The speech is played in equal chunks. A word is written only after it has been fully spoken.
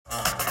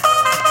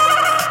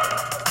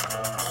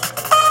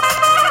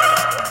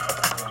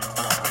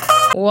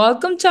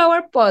Welcome to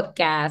our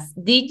podcast,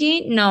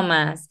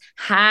 Diginomas.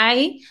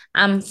 Hi,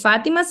 I'm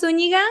Fatima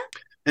Zuniga.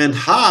 And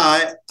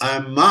hi,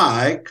 I'm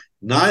Mike.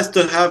 Nice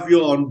to have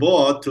you on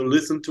board to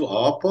listen to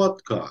our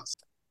podcast.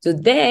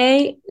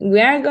 Today, we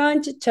are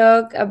going to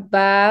talk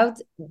about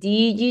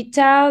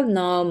digital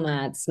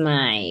nomads,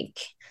 Mike.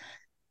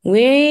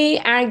 We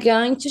are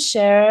going to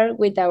share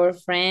with our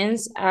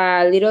friends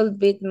a little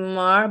bit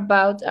more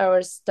about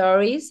our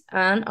stories,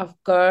 and of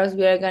course,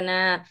 we are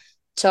gonna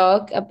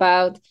talk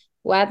about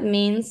what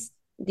means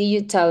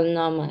digital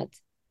nomad.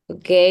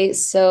 Okay,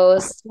 so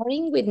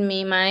starting with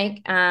me,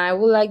 Mike, I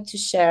would like to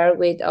share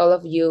with all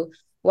of you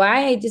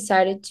why I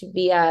decided to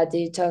be a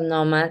digital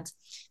nomad.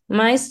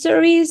 My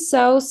story is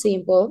so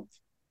simple.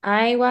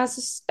 I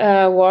was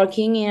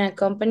working in a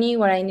company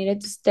where I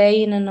needed to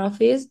stay in an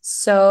office,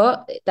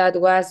 so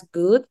that was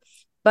good.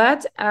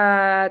 But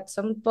at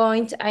some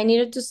point, I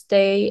needed to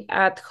stay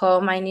at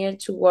home. I needed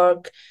to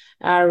work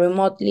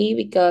remotely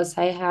because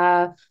I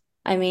had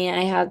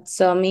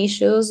some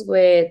issues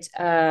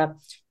to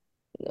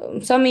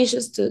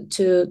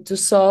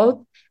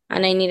solve,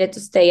 and I needed to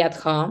stay at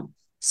home.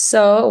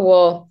 So,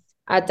 well,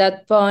 at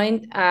that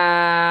point,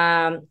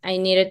 I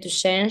needed to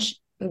change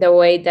the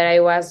way that I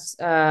was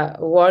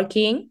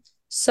working.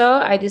 So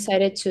I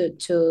decided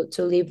to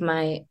leave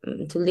my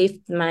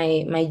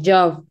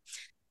job,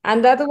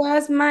 and that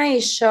was my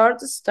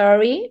short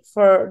story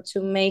for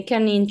to make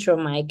an intro,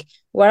 Mike.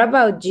 What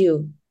about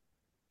you?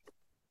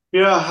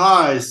 Yeah,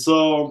 hi.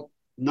 So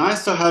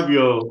nice to have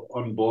you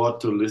on board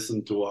to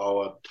listen to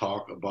our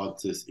talk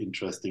about this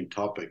interesting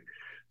topic.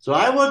 So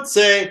I would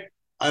say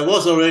I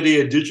was already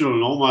a digital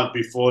nomad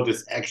before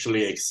this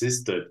actually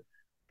existed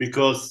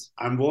because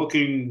I'm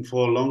working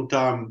for a long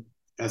time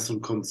as a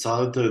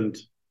consultant.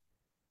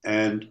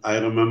 And I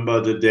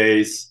remember the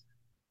days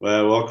where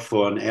I worked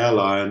for an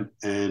airline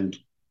and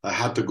I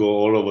had to go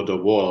all over the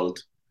world.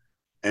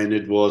 And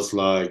it was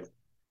like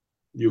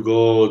you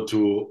go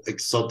to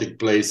exotic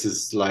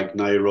places like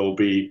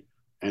Nairobi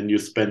and you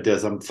spend there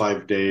some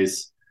 5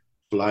 days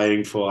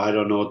flying for, I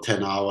don't know,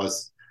 10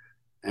 hours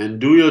and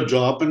do your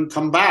job and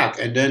come back.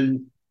 And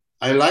then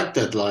I liked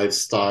that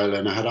lifestyle.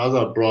 And I had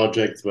other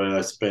projects where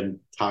I spent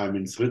time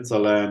in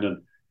Switzerland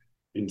and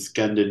in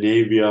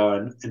Scandinavia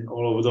and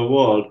all over the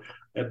world.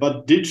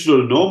 But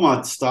digital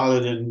nomad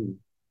started in,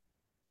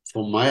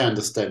 from my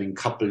understanding, a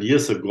couple of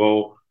years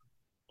ago,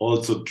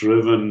 also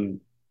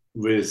driven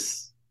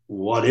with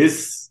what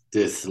is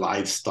this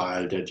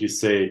lifestyle that you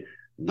say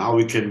now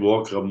we can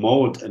work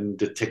remote, and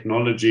the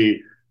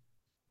technology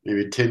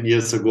maybe 10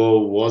 years ago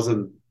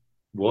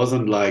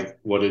wasn't like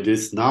what it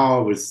is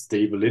now with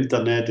stable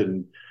internet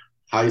and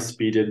high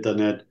speed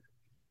internet.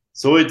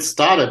 So it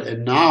started,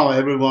 and now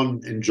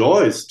everyone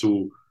enjoys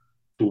to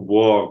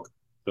work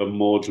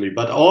remotely,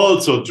 but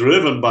also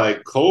driven by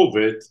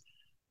COVID,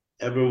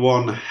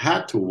 everyone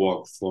had to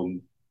work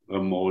from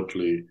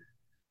remotely.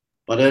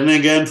 But then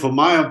again, for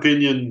my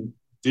opinion,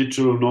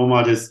 digital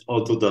nomad is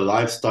also the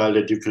lifestyle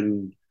that you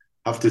can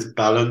have this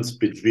balance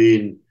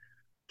between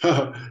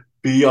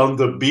be on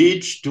the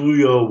beach, do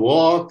your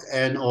walk,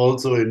 and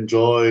also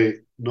enjoy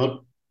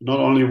not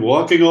only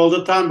walking all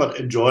the time, but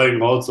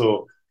enjoying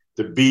also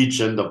the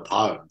beach and the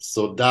palms.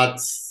 So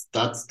that's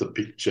the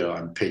picture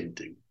I'm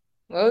painting.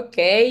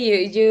 Okay,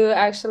 you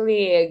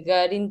actually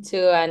got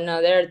into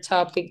another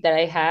topic that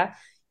I have.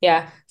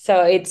 Yeah,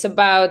 so it's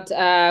about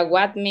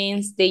what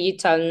means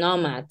digital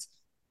nomad.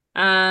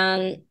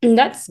 And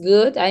that's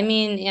good. I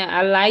mean, yeah,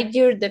 I like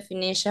your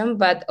definition,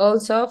 but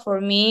also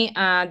for me,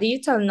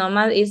 digital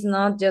nomad is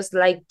not just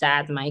like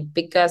that, Mike,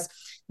 because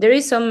there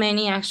is so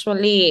many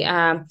actually,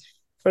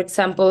 for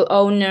example,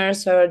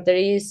 owners, or there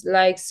is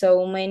like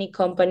so many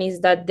companies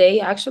that they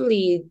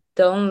actually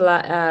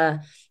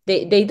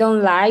they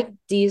don't like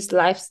this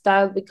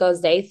lifestyle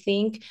because they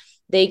think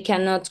they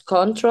cannot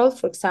control,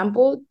 for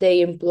example,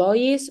 the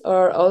employees,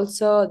 or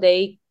also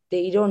they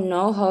don't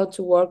know how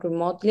to work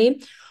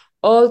remotely,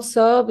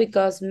 also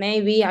because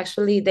maybe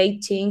actually they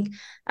think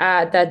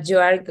that you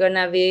are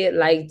gonna be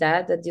like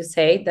that you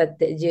say that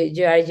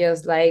you are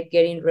just like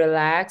getting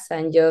relaxed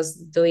and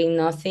just doing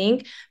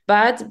nothing.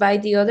 But by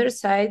the other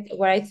side,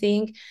 what I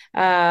think,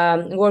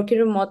 working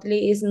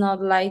remotely is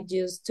not like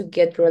just to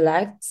get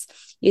relaxed.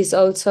 It's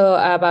also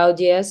about,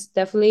 yes,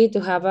 definitely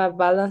to have a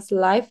balanced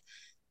life.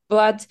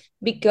 But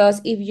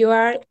because if you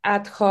are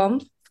at home,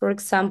 for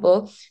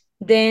example,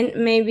 then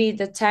maybe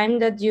the time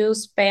that you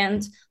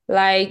spend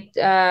like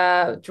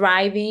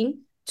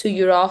driving to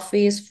your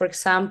office, for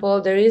example,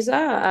 there is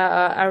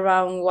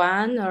around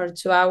 1 or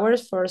 2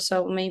 hours for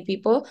so many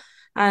people.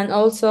 And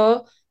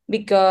also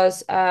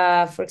because,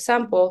 for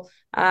example,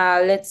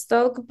 let's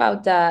talk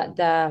about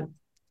the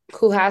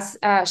who has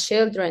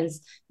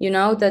children's,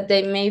 that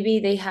they maybe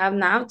they have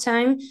now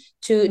time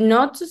to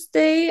not to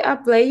stay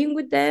playing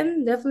with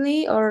them,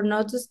 definitely, or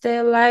not to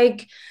stay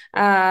like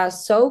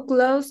so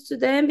close to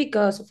them,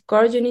 because of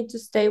course you need to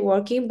stay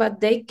working,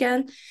 but they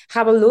can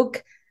have a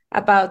look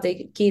about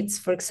the kids,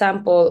 for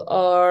example,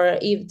 or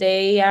if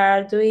they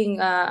are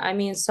doing, I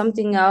mean,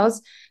 something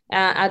else.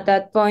 At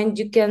that point,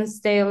 you can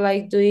stay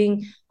like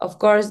doing, of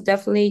course,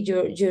 definitely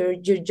your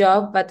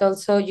job, but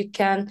also you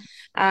can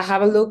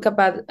have a look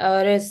about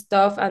other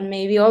stuff, and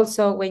maybe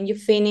also when you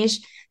finish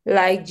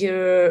like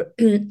your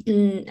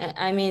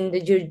I mean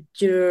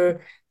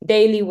your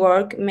daily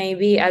work,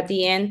 maybe at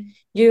the end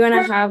you're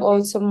gonna have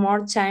also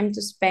more time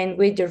to spend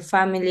with your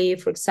family,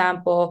 for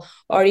example.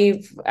 Or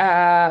if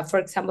for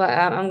example,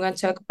 I'm going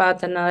to talk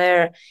about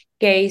another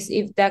case.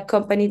 If that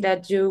company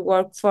that you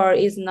work for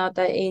is not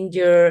in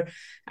your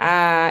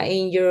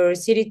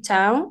city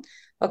town,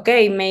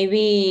 okay,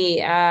 maybe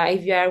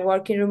if you are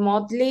working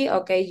remotely,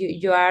 okay,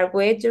 you are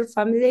with your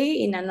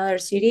family in another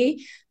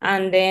city,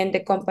 and then the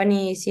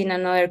company is in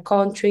another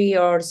country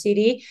or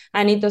city,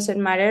 and it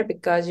doesn't matter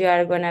because you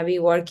are going to be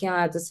working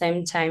at the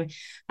same time,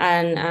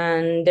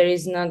 and there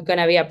is not going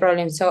to be a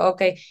problem. So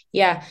okay,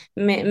 yeah,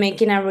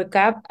 making a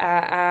recap,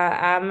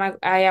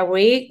 I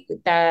agree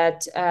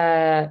that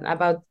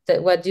about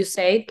what you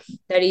said,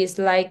 that is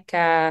like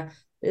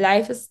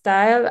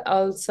lifestyle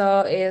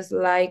also is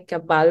like a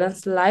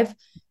balanced life.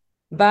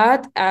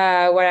 But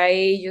what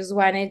I just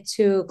wanted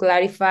to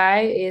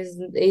clarify is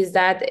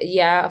that,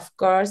 yeah, of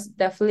course,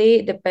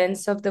 definitely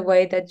depends of the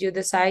way that you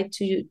decide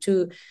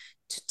to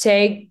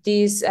take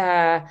this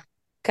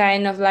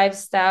kind of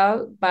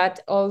lifestyle,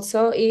 but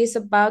also is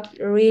about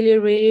really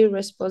really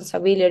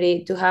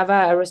responsibility, to have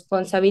a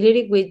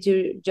responsibility with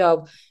your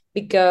job.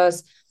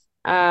 Because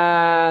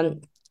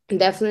um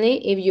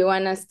definitely if you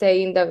want to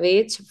stay in the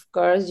beach, of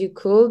course you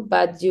could,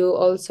 but you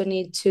also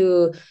need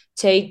to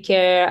take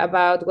care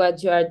about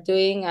what you are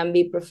doing and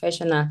be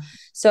professional.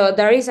 So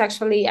there is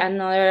actually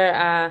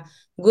another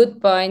good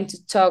point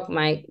to talk,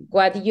 Mike.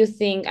 What do you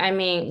think? I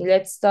mean,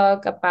 let's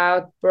talk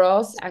about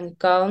pros and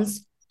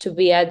cons to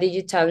be a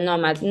digital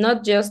nomad,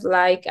 not just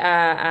like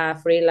a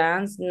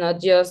freelance, not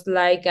just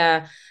like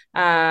a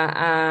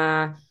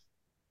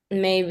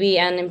maybe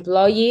an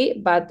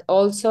employee, but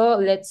also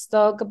let's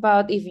talk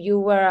about if you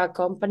were a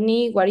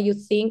company, what do you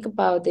think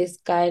about this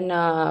kind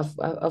of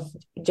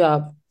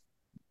job?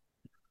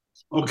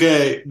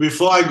 Okay,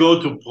 before I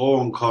go to pro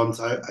and cons,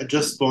 I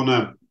just want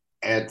to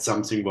add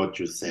something what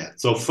you said.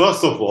 So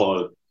first of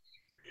all,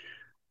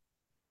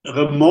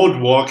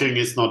 remote working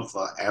is not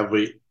for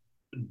every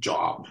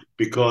job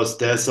because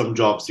there's some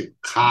jobs you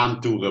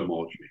can't do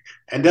remotely.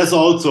 And there's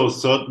also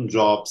certain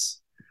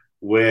jobs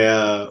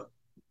where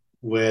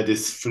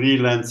this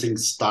freelancing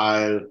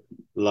style,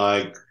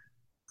 like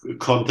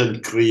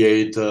content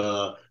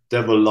creator,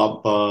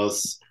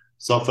 developers,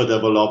 software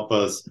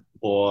developers,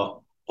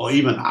 or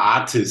even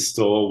artists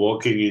or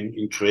working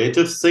in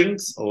creative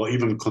things or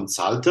even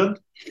consultant.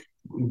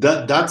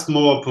 That's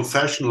more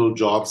professional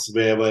jobs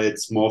where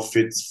it's more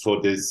fits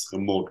for this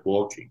remote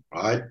working,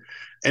 right?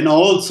 And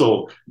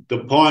also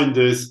the point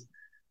is,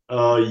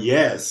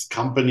 yes,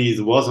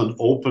 companies wasn't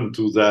open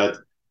to that.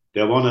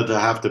 They wanted to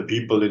have the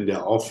people in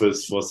their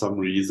office for some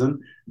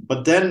reason.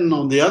 But then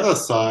on the other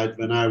side,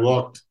 when I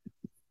worked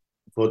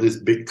for this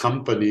big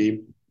company,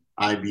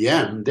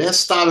 IBM, they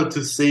started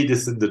to see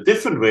this in the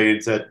different way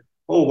and said,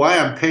 "Oh, why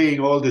I'm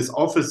paying all these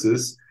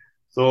offices?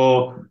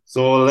 So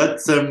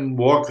let them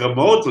work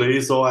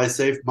remotely, so I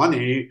save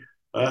money,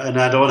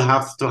 and I don't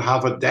have to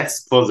have a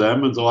desk for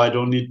them, and so I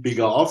don't need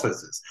bigger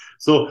offices."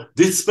 So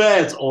this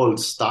where it all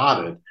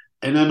started,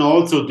 and then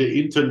also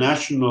the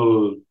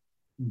international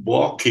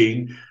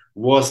walking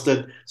was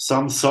that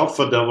some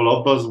software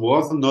developers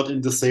wasn't not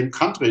in the same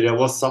country; they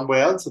was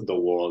somewhere else in the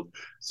world.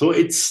 So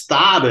it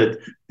started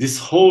this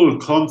whole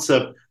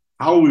concept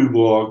how we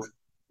work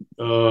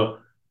uh,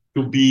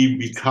 to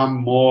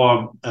become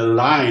more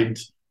aligned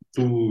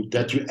to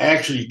that you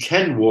actually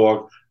can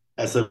work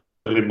as a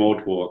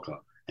remote worker.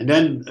 And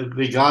then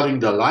regarding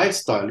the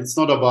lifestyle, it's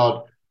not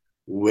about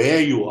where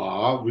you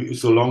are,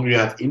 so long you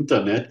have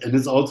internet, and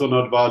it's also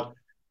not about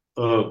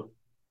uh,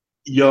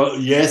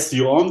 yes,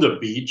 you're on the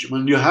beach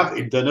when you have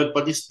internet,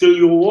 but it's still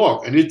your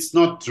work, and it's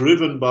not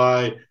driven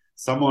by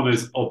someone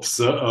is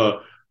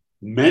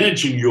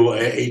managing your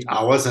 8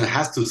 hours and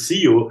has to see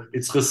you.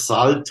 It's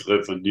result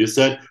driven. You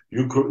said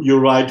you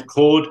write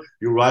code,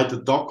 you write a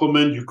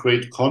document, you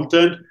create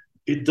content.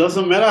 It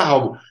doesn't matter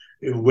how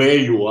where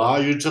you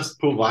are. You just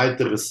provide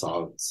the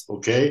results.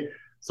 Okay.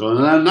 So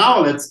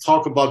now let's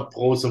talk about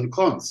pros and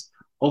cons.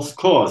 Of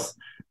course,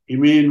 I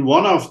mean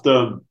one of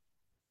the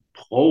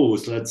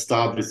pros, let's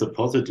start with the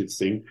positive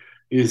thing,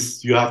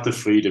 is you have the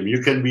freedom.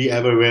 You can be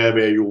everywhere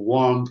where you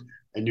want,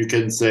 and you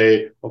can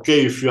say,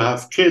 okay, if you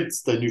have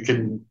kids, then you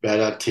can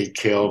better take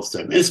care of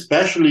them.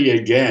 Especially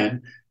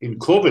again in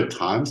COVID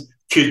times,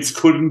 kids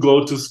couldn't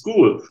go to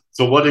school.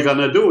 So what are they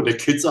gonna do? The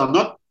kids are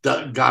not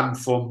gone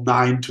from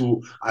 9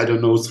 to I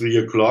don't know 3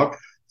 o'clock.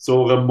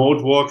 So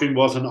remote working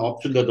was an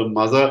option that a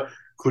mother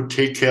could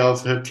take care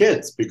of her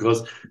kids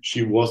because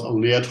she was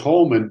only at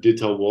home and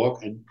did her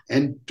work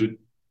and took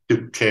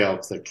care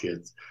of the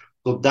kids.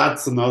 So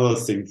that's another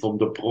thing from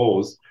the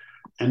pros.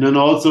 And then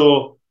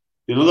also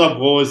Another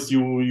pro is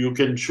you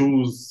can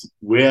choose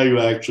where you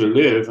actually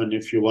live, and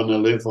if you want to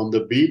live on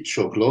the beach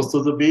or close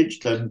to the beach,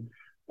 then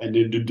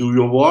you do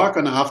your work,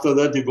 and after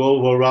that you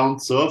go around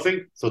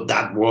surfing. So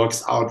that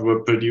works out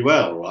pretty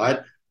well, right?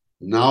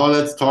 Now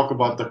let's talk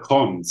about the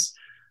cons.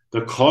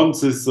 The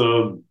cons is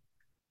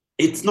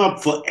it's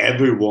not for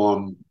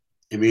everyone.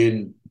 I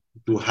mean,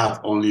 to have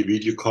only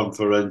video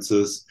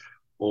conferences,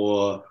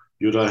 or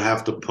you don't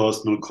have the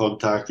personal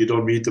contact, you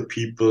don't meet the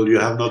people, you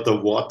have not the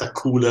water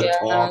cooler Yeah,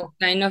 talk.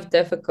 kind of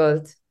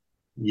difficult.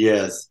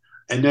 Yes.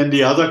 And then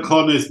the other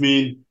con is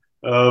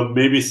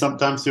maybe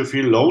sometimes you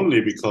feel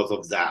lonely because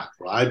of that,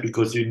 right?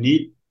 Because you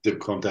need the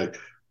contact,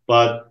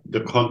 but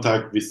the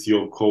contact with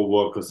your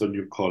coworkers and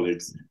your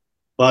colleagues.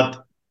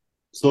 But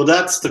so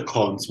that's the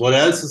cons. What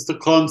else is the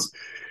cons?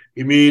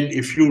 I mean,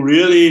 if you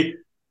really,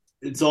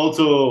 it's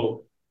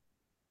also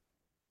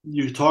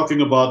you're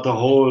talking about the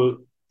whole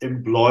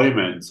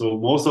employment. So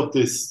most of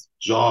this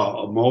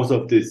job, most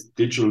of these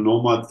digital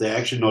nomads, they're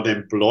actually not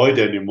employed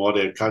anymore.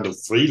 They're kind of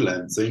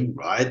freelancing,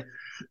 right?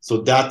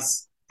 So that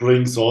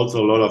brings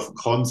also a lot of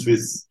cons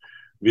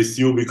with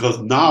you because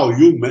now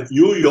you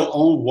your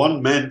own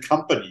one man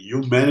company.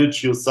 You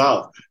manage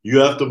yourself. You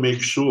have to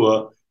make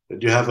sure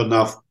that you have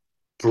enough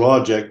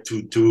project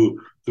to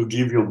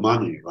give you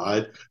money,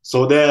 right?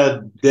 So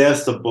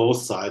there's the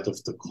both sides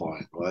of the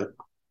coin, right?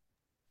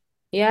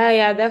 Yeah,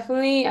 yeah,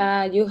 definitely.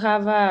 You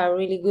have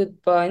really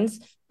good points,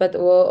 but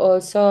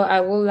also I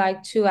would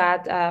like to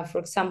add, for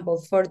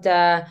example, for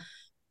the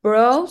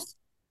pros,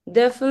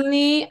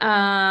 definitely.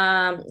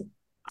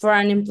 For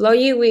an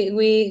employee,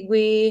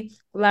 we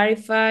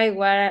clarify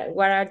what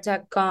are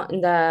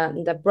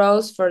the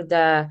pros for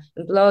the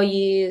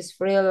employees,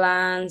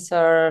 freelance,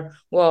 or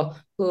well,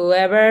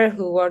 whoever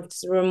who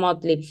works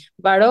remotely.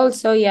 But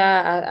also,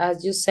 yeah,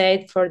 as you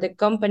said, for the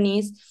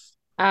companies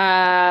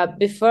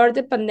before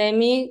the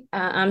pandemic,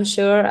 I'm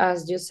sure,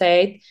 as you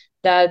said,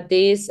 that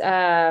this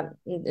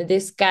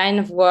kind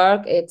of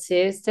work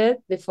existed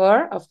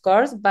before, of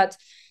course, but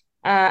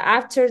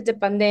after the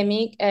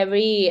pandemic,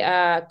 every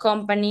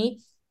company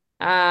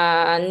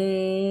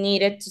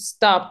needed to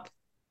stop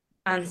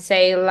and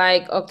say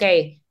like,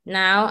 okay,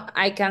 now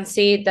I can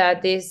see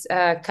that this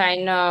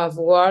kind of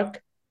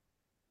work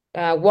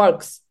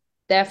works.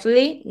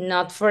 Definitely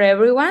not for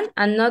everyone,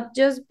 and not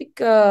just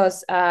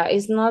because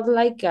it's not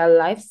like a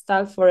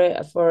lifestyle for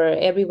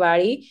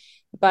everybody,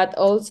 but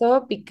also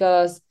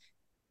because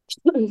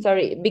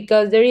sorry,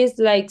 because there is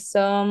like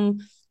some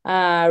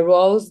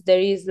roles,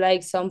 there is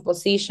like some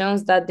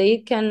positions that they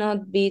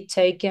cannot be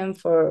taken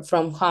for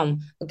from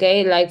home.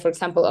 Okay, like for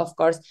example, of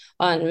course,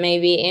 on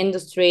maybe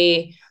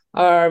industry,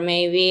 or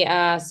maybe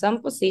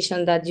some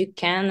position that you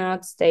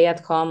cannot stay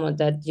at home, or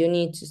that you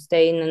need to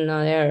stay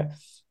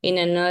in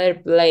another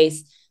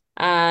place.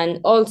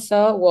 And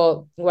also,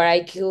 well, what I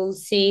could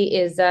see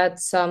is that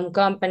some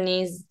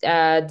companies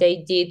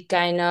they did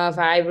kind of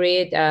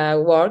hybrid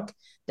work.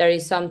 There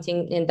is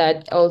something in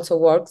that also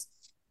works.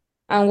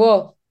 And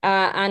well,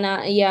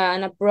 yeah,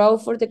 and a pro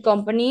for the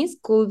companies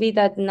could be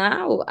that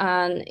now,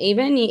 and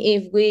even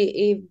if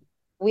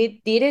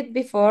we did it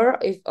before,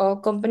 if all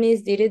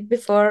companies did it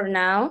before,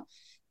 now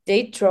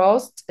they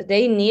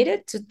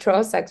needed to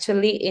trust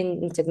actually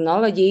in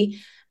technology,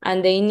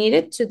 and they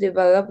needed to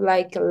develop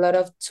like a lot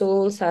of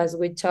tools, as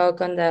we talk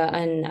on the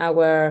in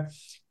our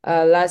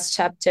last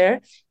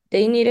chapter.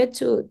 They needed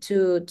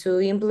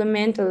to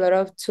implement a lot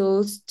of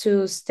tools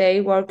to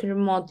stay working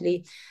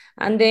remotely,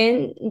 and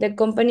then the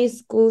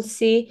companies could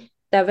see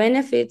the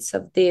benefits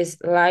of this,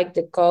 like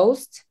the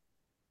cost,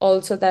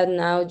 also that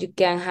now you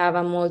can have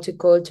a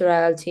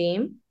multicultural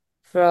team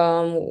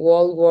from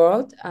whole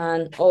world,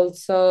 and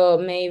also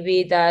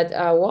maybe that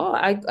well,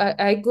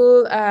 I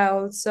could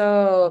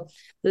also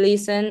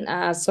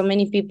listen so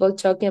many people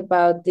talking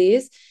about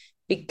this,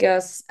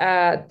 because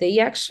they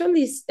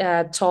actually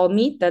told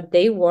me that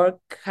they work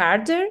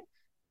harder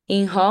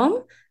in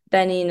home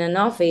than in an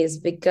office,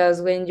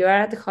 because when you're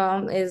at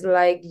home it's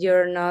like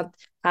you're not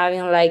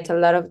having like a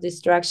lot of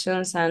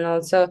distractions, and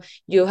also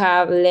you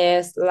have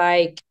less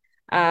like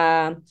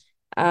uh,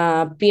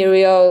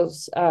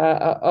 periods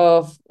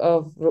of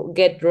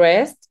get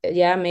rest.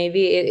 Yeah,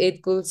 maybe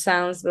it could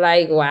sound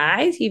like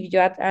wise if you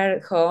are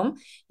at home.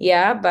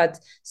 Yeah, but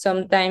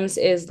sometimes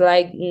it's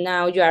like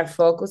now you are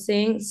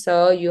focusing,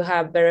 so you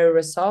have better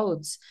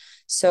results.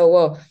 So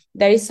well,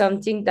 that is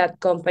something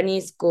that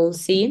companies could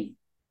see.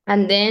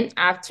 And then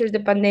after the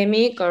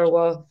pandemic, or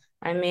well,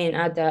 I mean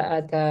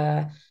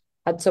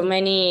at so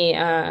many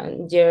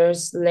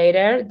years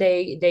later,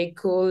 they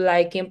could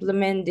like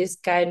implement this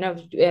kind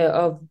of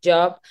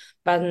job,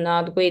 but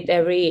not with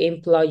every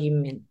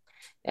employee,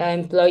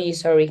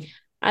 sorry.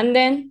 And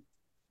then,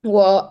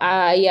 well,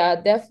 yeah,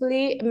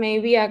 definitely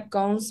maybe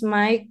accounts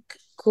mic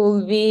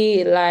could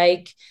be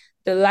like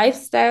the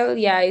lifestyle.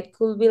 Yeah, it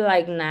could be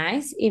like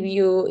nice if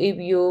you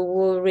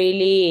will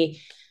really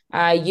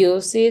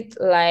use it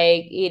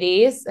like it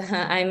is.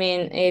 I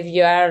mean, if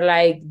you are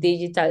like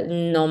digital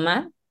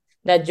nomad,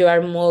 that you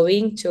are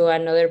moving to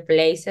another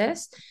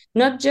places.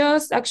 Not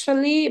just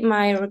actually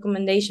my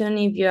recommendation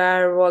if you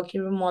are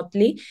working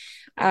remotely,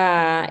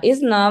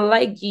 it's not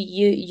like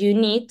you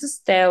need to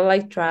stay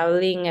like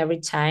traveling every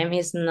time.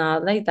 It's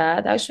not like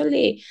that.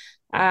 Actually,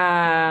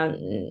 uh,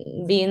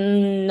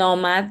 being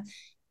nomad,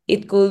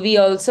 it could be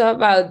also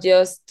about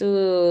just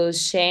to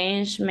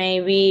change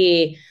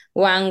maybe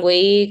 1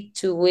 week,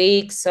 2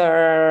 weeks,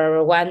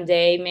 or one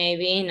day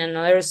maybe in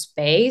another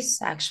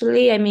space.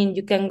 Actually, I mean,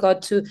 you can go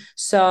to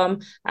some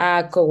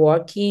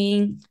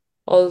co-working.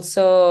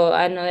 Also,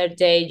 another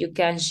day you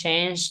can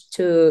change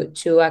to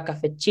a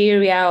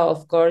cafeteria.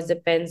 Of course,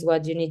 depends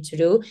what you need to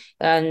do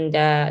and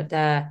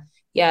the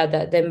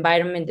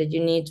environment that you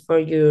need for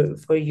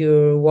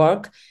your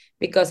work.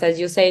 Because as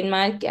you said,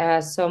 Mike,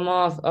 some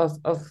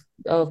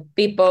of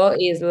people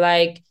is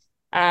like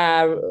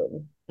uh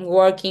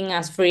working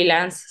as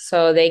freelance,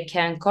 so they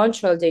can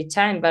control their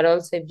time. But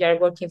also if you're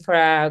working for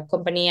a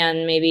company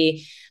and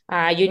maybe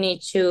you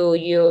need to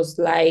use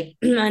like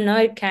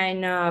another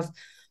kind of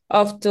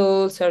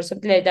tools or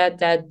something like that,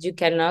 that you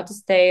cannot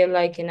stay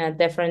like in a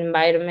different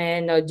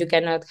environment, or you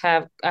cannot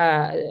have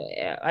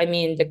I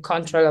mean the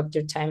control of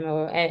your time,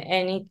 or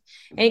any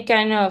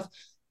kind of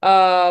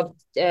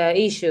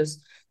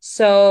issues.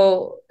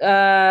 So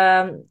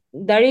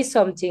that is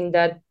something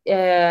that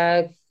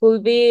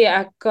could be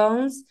a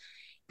cons.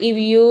 If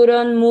you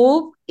don't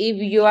move, if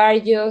you are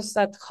just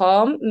at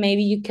home,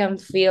 maybe you can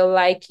feel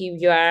like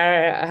if you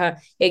are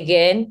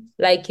again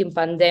like in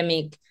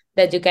pandemic,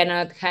 that you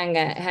cannot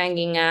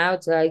hanging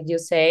out like you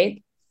said,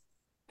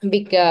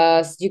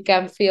 because you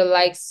can feel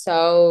like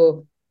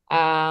so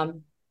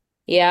um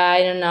yeah,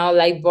 I don't know,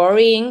 like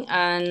boring,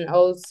 and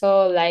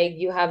also like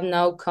you have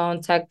no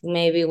contact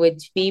maybe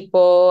with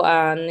people,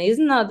 and it's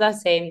not the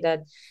same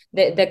that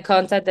the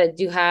contact that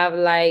you have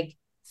like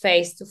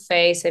face to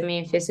face, I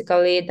mean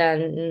physically,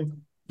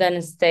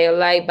 than stay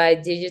like by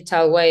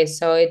digital way.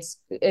 So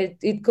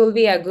it could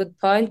be a good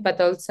point, but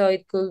also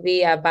it could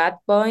be a bad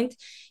point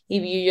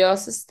if you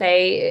just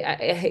stay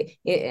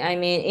I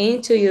mean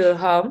into your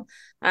home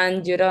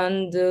and you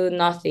don't do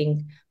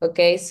nothing.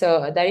 Okay,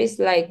 so that is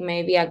like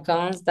maybe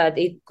accounts that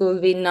it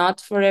could be not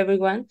for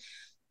everyone.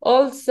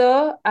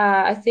 Also,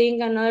 I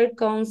think another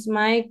cons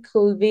might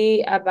could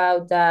be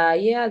about the,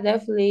 yeah,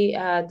 definitely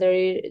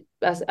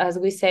as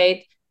we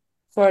said,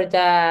 for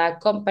the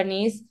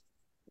companies,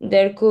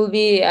 there could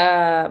be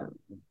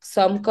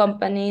some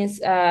companies,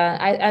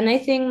 and I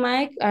think,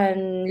 Mike,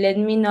 and let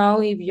me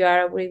know if you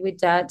are agree with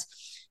that,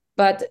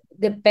 but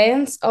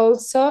depends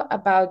also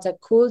about the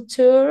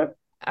culture,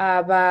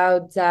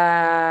 about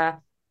the,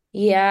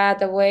 yeah,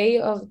 the way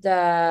of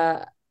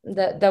the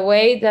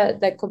way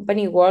that the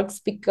company works.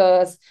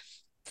 Because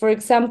for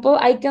example,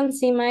 I can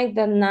see, Mike,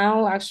 that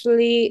now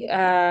actually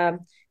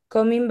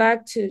coming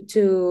back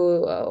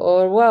to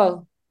or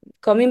well,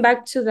 coming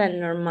back to the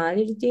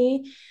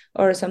normality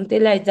or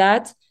something like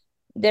that,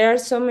 there are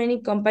so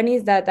many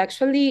companies that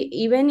actually,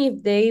 even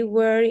if they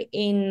were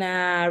in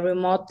a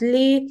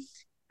remotely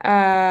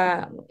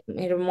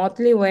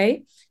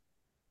way,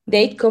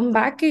 they come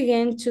back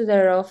again to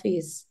their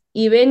office.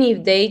 Even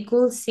if they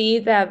could see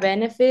the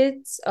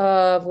benefits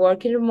of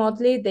working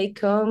remotely, they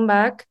come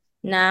back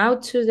now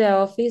to the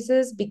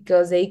offices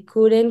because they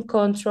couldn't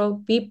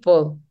control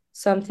people,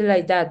 something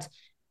like that.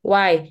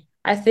 Why?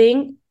 I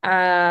think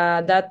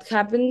that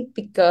happened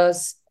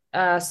because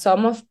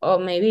some or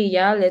maybe,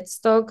 yeah, let's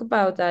talk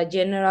about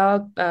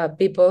general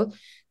people,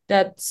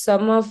 that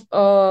some of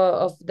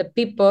the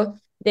people,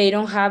 they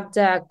don't have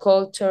the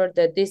culture,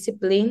 the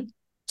discipline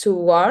to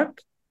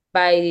work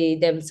by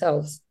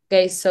themselves.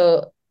 Okay,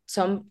 so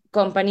some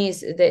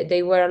companies,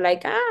 they were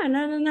like, no,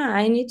 no, no,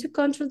 I need to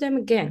control them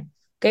again.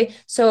 Okay,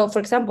 so for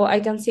example, I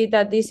can see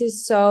that this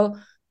is so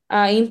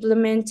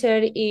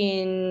implemented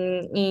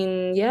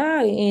in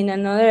yeah, in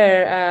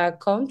another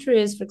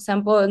countries. For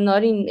example,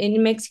 not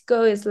in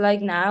Mexico. It's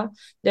like now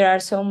there are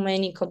so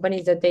many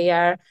companies that they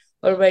are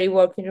already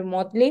working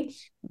remotely.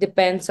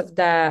 Depends of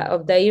the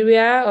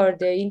area or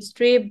the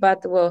industry,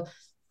 but well,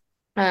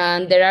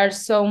 and there are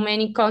so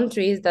many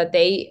countries that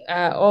they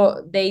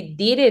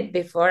did it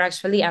before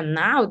actually, and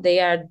now they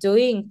are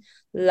doing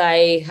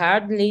like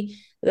hardly,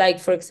 like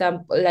for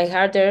example, like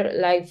harder,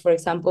 like for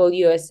example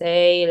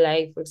USA,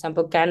 like for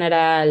example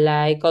Canada,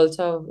 like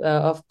also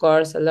of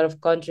course a lot of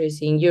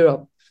countries in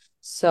Europe.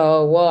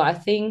 So well, I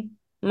think,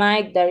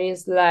 Mike, there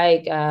is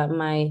like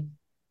my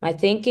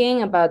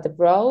thinking about the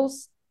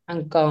pros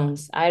and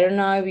cons. I don't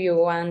know if you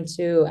want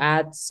to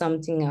add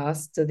something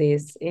else to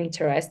this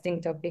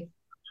interesting topic.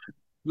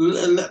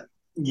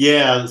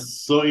 Yeah,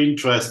 so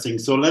interesting.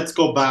 So let's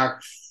go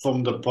back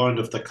from the point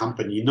of the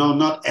company. No,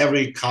 not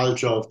every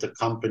culture of the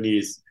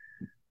companies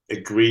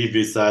agree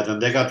with that, and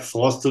they got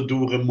forced to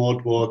do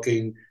remote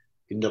working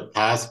in the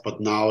past, but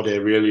now they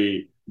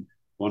really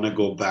want to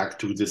go back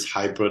to this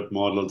hybrid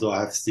model. So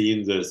I've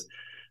seen this,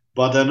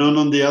 but then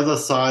on the other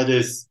side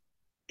is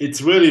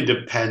it's really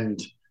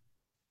depend.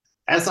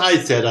 As I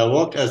said, I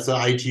work as an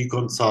IT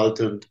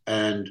consultant,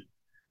 and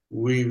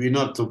we're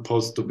not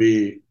supposed to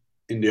be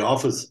in the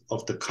office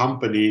of the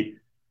company.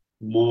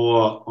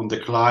 more on the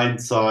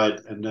client side,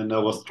 and then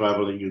there was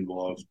traveling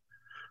involved.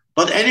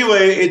 But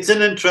anyway, it's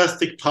an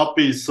interesting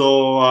topic.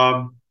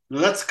 So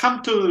let's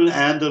come to the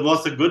end. It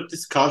was a good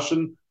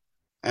discussion,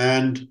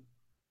 and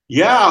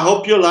yeah, I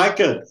hope you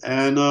like it.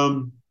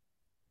 And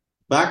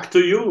back to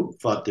you,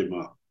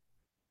 Fatima.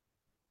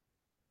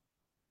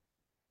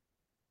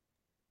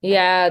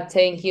 Yeah,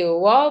 thank you.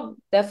 Well,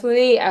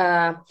 definitely.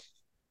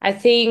 I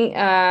think,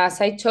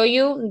 as I told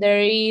you,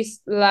 there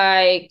is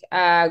like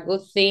a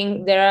good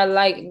thing. There are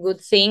like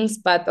good things,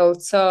 but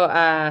also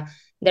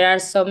there are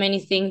so many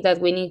things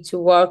that we need to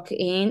work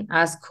in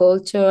as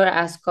culture,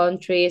 as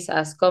countries,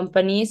 as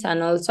companies,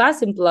 and also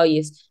as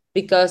employees.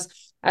 Because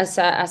as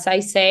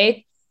I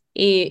said,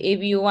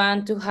 if you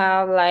want to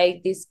have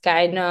like this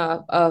kind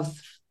of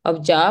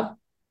job,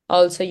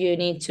 also you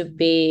need to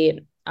be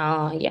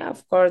yeah,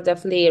 of course,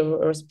 definitely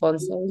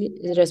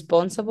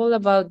responsible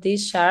about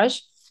this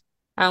charge.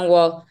 And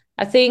well,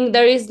 I think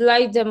there is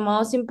like the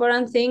most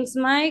important things,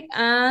 Mike.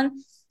 And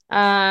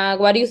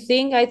what do you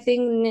think? I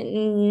think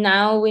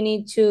now we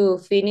need to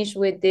finish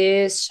with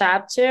this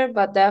chapter,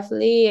 but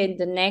definitely in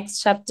the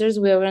next chapters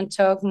we're going to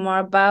talk more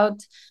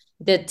about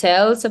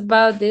details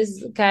about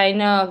this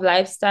kind of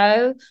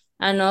lifestyle.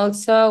 And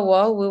also,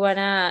 well, we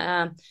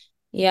wanna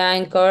yeah,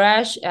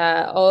 encourage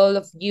all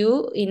of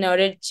you in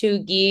order to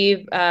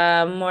give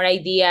more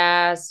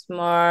ideas,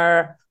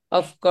 more,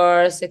 of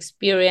course,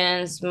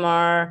 experience,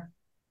 more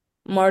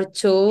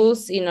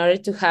tools in order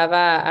to have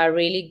a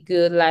really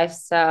good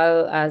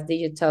lifestyle as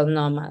digital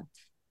nomad.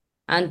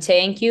 And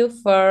thank you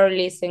for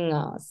listening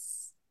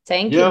us.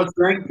 Thank you. Yes,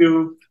 thank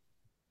you.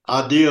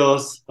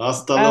 Adios.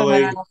 Hasta Bye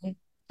luego. bye.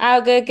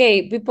 Okay,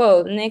 okay,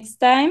 people. Next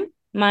time,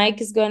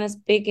 Mike is gonna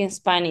speak in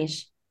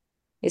Spanish.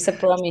 It's a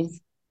promise.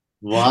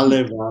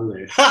 Vale,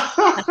 vale.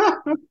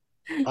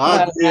 Bye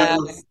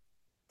Adiós.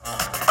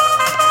 bye.